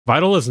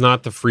Vital is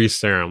not the free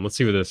serum. Let's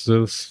see what this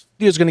is.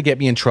 Video is going to get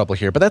me in trouble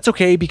here, but that's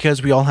okay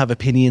because we all have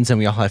opinions and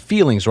we all have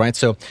feelings, right?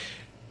 So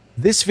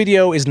this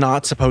video is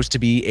not supposed to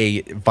be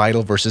a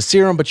Vital versus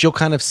Serum, but you'll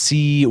kind of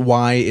see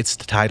why it's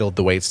titled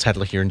the way it's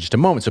titled here in just a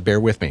moment, so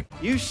bear with me.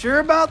 You sure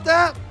about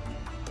that?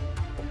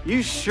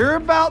 You sure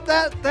about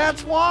that?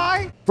 That's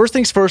why? First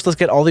things first, let's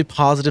get all the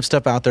positive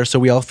stuff out there so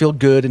we all feel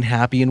good and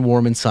happy and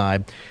warm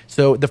inside.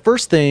 So the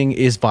first thing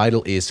is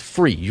Vital is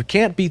free. You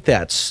can't beat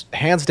that.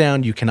 Hands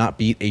down, you cannot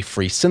beat a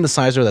free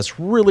synthesizer. That's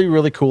really,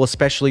 really cool,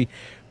 especially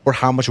for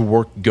how much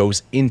work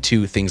goes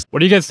into things. What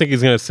do you guys think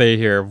he's going to say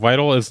here?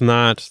 Vital is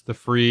not the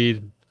free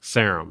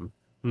serum.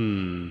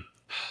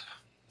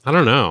 I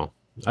don't know.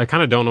 I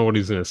kind of don't know what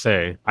he's going to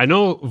say. I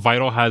know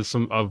Vital has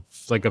some of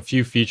like a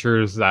few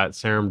features that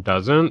Serum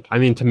doesn't. I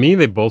mean, to me,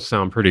 they both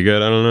sound pretty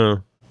good. I don't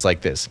know. It's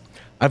like this.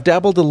 I've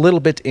dabbled a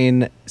little bit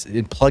in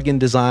plugin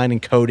design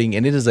and coding,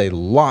 and it is a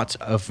lot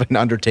of an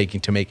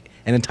undertaking to make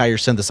an entire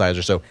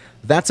synthesizer. So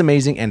that's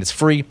amazing, and it's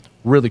free.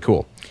 Really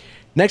cool.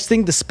 Next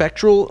thing, the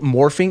spectral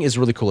morphing is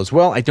really cool as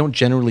well. I don't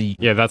generally...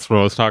 Yeah, that's what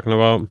I was talking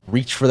about.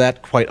 ...reach for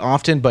that quite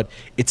often, but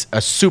it's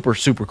a super,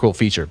 super cool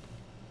feature.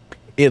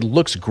 It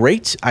looks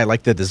great. I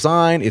like the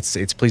design. It's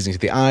pleasing to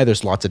the eye.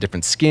 There's lots of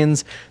different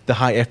skins. The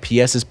high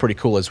FPS is pretty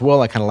cool as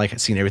well. I kind of like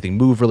seeing everything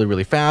move really,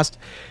 really fast.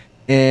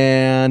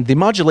 And the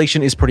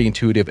modulation is pretty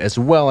intuitive as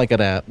well. I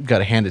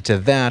gotta hand it to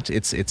that.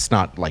 It's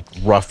not like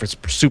rough. It's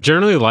super.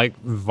 Generally like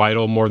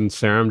Vital more than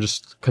Serum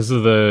just because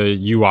of the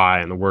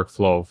UI and the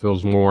workflow. It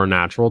feels more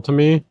natural to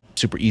me.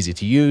 Super easy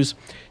to use.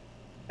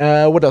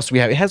 What else do we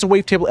have? It has a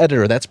wavetable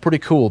editor. That's pretty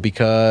cool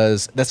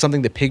because that's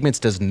something that Pigments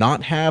does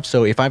not have.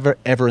 So if I'm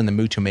ever in the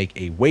mood to make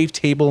a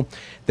wavetable,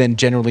 then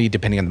generally,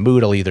 depending on the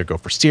mood, I'll either go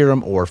for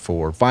Serum or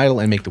for Vital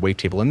and make the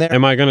wavetable in there.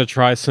 Am I going to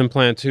try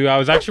Simplant too? I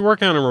was actually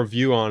working on a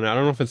review on it. I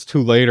don't know if it's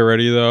too late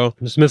already though.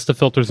 Just missed the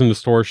filters and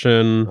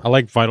distortion. I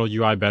like Vital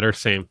UI better.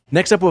 Same.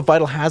 Next up, what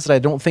Vital has that I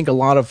don't think a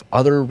lot of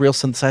other real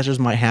synthesizers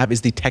might have is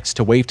the text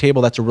to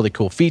wavetable. That's a really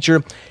cool feature.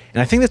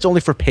 And I think that's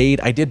only for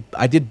paid. I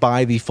did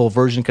buy the full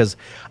version because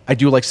I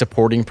do like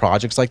supporting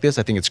projects like this.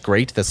 I think it's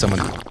great that someone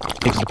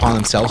takes it upon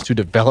themselves to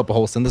develop a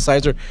whole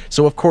synthesizer.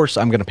 So of course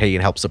I'm going to pay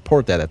and help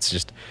support that. That's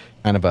just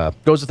kind of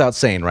goes without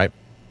saying, right?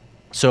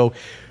 So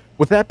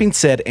with that being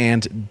said,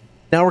 and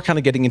now we're kind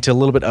of getting into a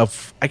little bit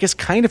of, I guess,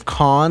 kind of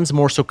cons,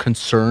 more so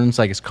concerns,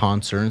 I guess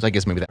concerns, I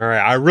guess maybe that. All right,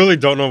 I really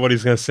don't know what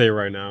he's going to say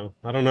right now.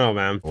 I don't know,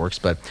 man. Works,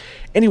 but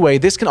anyway,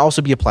 this can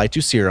also be applied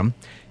to Serum.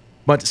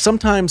 But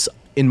sometimes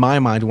in my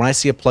mind, when I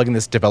see a plugin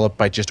that's developed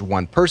by just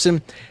one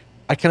person,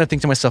 I kind of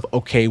think to myself,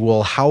 okay,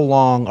 well, how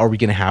long are we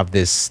going to have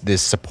this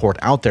support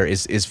out there?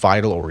 Is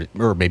Vital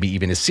or maybe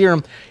even is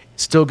Serum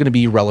still going to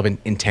be relevant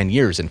in 10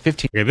 years and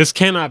 15? Okay, this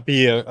cannot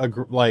be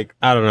like,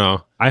 I don't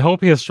know. I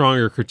hope he has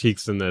stronger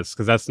critiques than this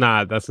because that's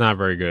not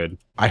very good.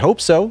 I hope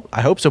so.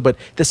 But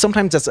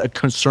sometimes that's a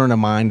concern of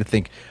mine to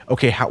think,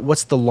 okay,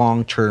 what's the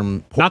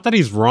long-term... Not that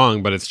he's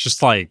wrong, but it's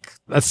just like,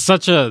 that's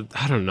such a,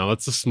 I don't know,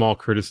 it's a small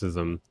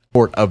criticism.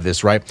 Of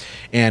this, right?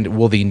 And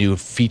will the new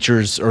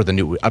features or the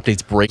new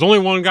updates break? There's only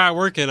one guy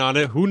working on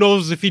it. Who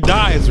knows if he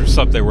dies or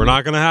something? We're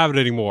not going to have it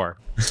anymore.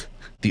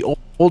 The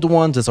old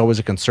ones is always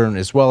a concern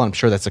as well. I'm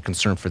sure that's a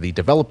concern for the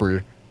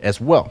developer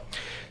as well.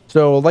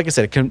 So like I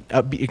said,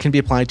 it can be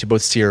applied to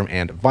both Serum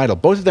and Vital.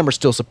 Both of them are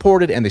still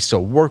supported and they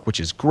still work,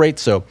 which is great.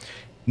 So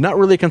not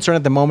really a concern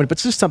at the moment, but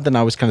it's just something I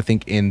always kind of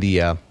think in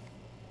the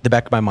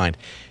back of my mind.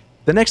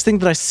 The next thing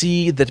that I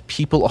see that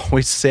people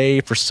always say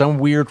for some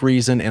weird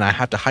reason, and I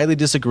have to highly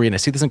disagree, and I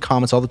see this in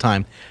comments all the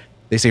time,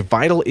 they say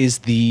Vital is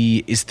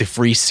the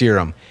free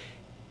Serum.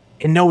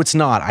 And no, it's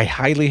not. I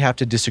highly have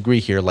to disagree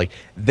here. Like,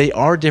 they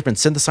are different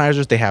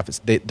synthesizers.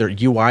 Their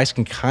UIs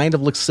can kind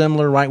of look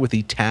similar, right? With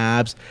the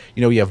tabs.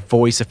 You know, you have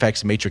voice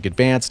effects, Matrix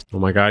Advanced. Oh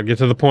my God, get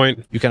to the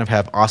point. You kind of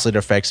have oscillator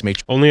effects,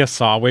 Matrix. Only a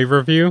saw wave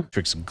review.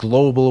 Matrix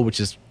Global, which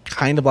is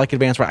kind of like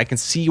Advanced, right? I can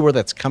see where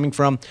that's coming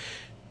from.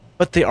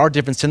 But they are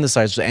different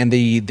synthesizers, and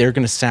they're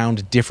going to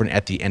sound different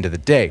at the end of the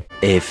day.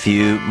 A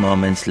few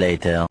moments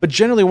later. But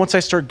generally, once I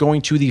start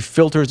going to the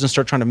filters and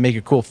start trying to make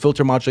a cool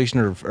filter modulation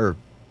or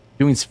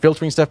doing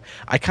filtering stuff,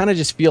 I kind of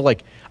just feel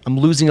like I'm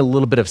losing a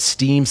little bit of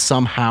steam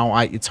somehow.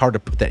 It's hard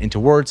to put that into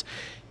words.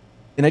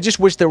 And I just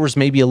wish there was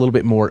maybe a little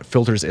bit more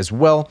filters as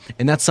well.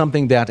 And that's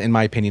something that, in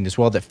my opinion as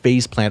well, that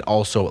Phase Plant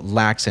also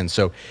lacks in.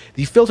 So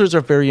the filters are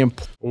very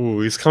important.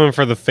 Ooh, he's coming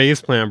for the Phase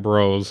Plant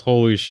bros.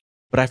 Holy shit.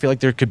 But I feel like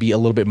there could be a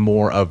little bit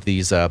more of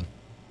these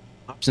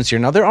options here.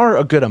 Now, there are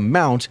a good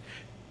amount,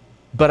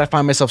 but I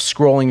find myself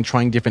scrolling and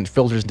trying different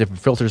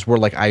filters where,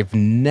 like, I've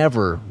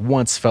never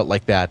once felt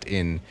like that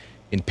in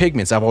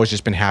Pigments. I've always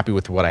just been happy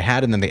with what I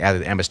had, and then they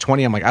added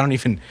MS-20. I'm like, I don't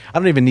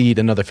even need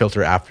another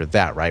filter after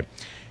that, right?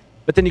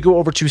 But then you go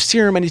over to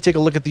Serum and you take a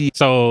look at the...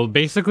 So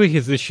basically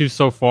his issue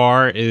so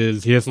far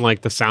is he doesn't like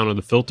the sound of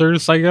the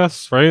filters, I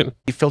guess, right?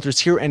 The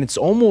filters here, and it's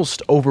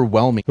almost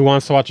overwhelming. Who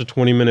wants to watch a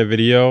 20-minute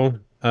video?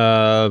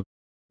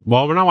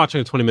 Well, we're not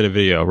watching a 20-minute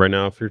video right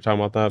now if you're talking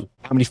about that.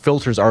 How many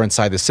filters are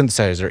inside the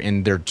synthesizer,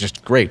 and they're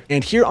just great.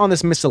 And here on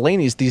this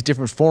miscellaneous, these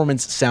different formants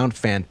sound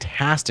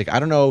fantastic. I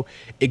don't know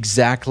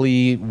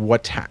exactly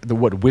what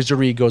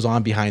wizardry goes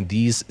on behind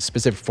these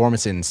specific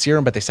formants in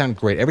Serum, but they sound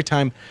great. Every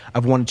time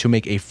I've wanted to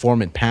make a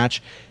formant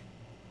patch,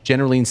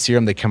 generally in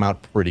Serum, they come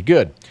out pretty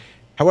good.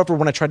 However,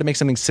 when I try to make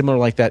something similar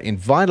like that in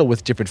Vital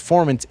with different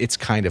formants, it's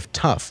kind of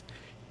tough.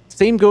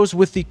 Same goes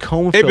with the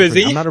comb filter.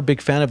 Busy. I'm not a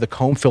big fan of the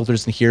comb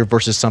filters in here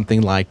versus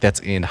something like that's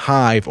in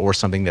Hive or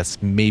something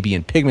that's maybe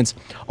in Pigments.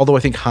 Although I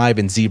think Hive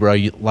and Zebra,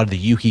 a lot of the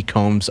Yuki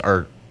combs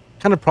are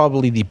kind of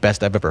probably the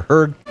best I've ever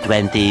heard.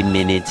 20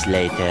 minutes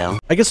later.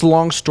 I guess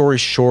long story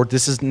short,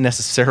 this isn't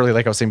necessarily,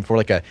 like I was saying before,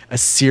 like a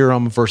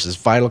Serum versus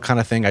Vital kind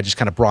of thing. I just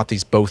kind of brought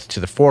these both to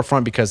the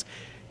forefront because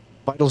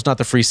Vital's not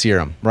the free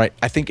Serum, right?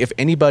 I think if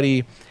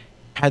anybody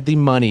had the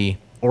money,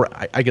 or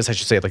I guess I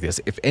should say it like this.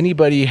 If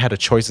anybody had a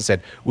choice and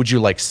said, would you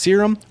like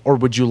Serum or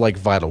would you like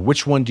Vital?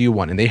 Which one do you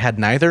want? And they had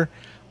neither.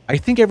 I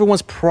think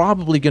everyone's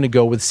probably going to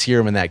go with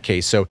Serum in that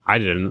case. So I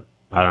didn't.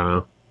 I don't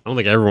know. I don't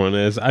think everyone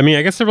is. I mean,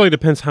 I guess it really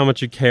depends how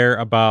much you care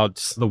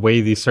about the way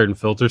these certain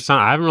filters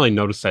sound. I haven't really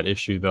noticed that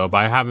issue though, but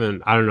I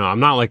don't know. I'm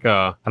not like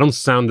I don't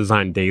sound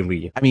design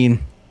daily. I mean,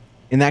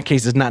 in that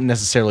case, it's not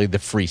necessarily the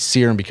free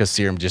Serum because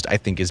Serum just, I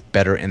think, is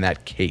better in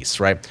that case,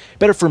 right?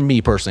 Better for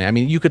me personally. I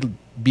mean, you could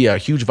be a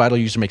huge Vital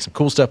user, make some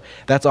cool stuff.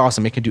 That's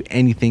awesome. It can do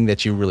anything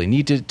that you really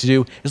need to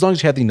do, as long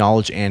as you have the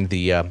knowledge and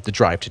the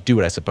drive to do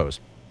it, I suppose.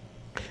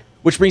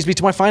 Which brings me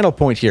to my final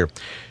point here.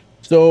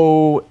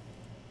 So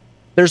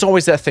there's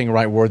always that thing,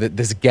 right, where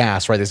this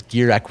gas, right, this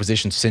gear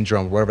acquisition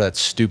syndrome, whatever that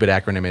stupid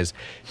acronym is.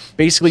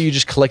 Basically, you're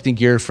just collecting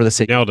gear for the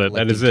sake Nailed of it.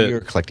 That is gear,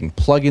 it. collecting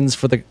plugins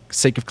for the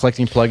sake of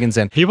collecting plugins.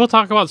 And People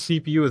talk about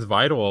CPU with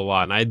Vital a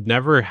lot, and I'd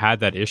never had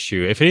that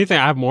issue. If anything,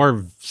 I have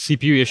more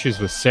CPU issues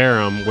with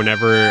Serum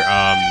whenever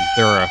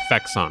there are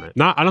effects on it.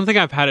 I don't think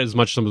I've had it as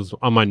much as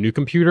on my new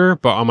computer,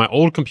 but on my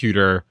old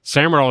computer,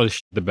 Serum would always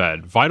shit the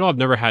bed. Vital, I've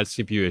never had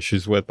CPU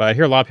issues with, but I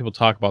hear a lot of people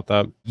talk about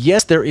that.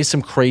 yes, there is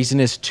some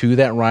craziness to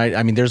that, right?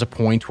 I mean, there's a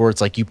point where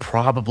it's like you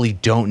probably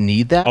don't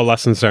need that, Oh,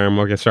 less than Serum.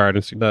 Okay, sorry, I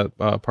didn't see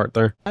that part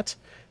there.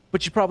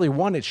 but you probably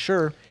want it,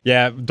 sure.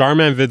 Yeah,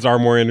 Darman vids are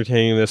more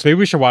entertaining than this. Maybe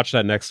we should watch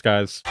that next,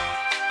 guys.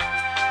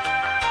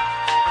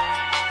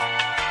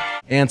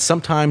 And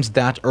sometimes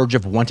that urge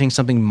of wanting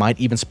something might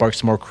even spark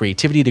some more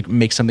creativity to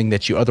make something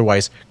that you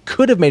otherwise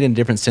could have made in a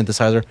different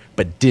synthesizer,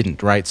 but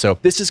didn't, right? So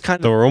this is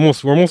kind So of, we're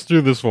almost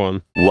through this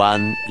one.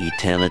 One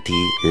eternity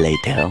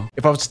later.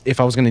 if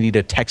I was going to need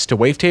a text to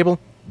wavetable,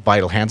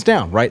 Vital hands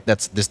down, right?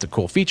 That's just a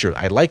cool feature.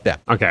 I like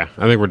that. Okay,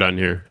 I think we're done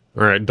here.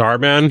 All right,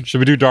 Darman. Should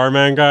we do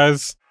Darman,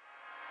 guys?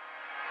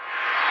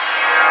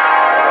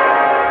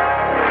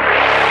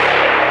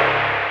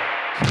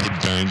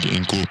 Bang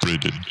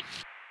Incorporated.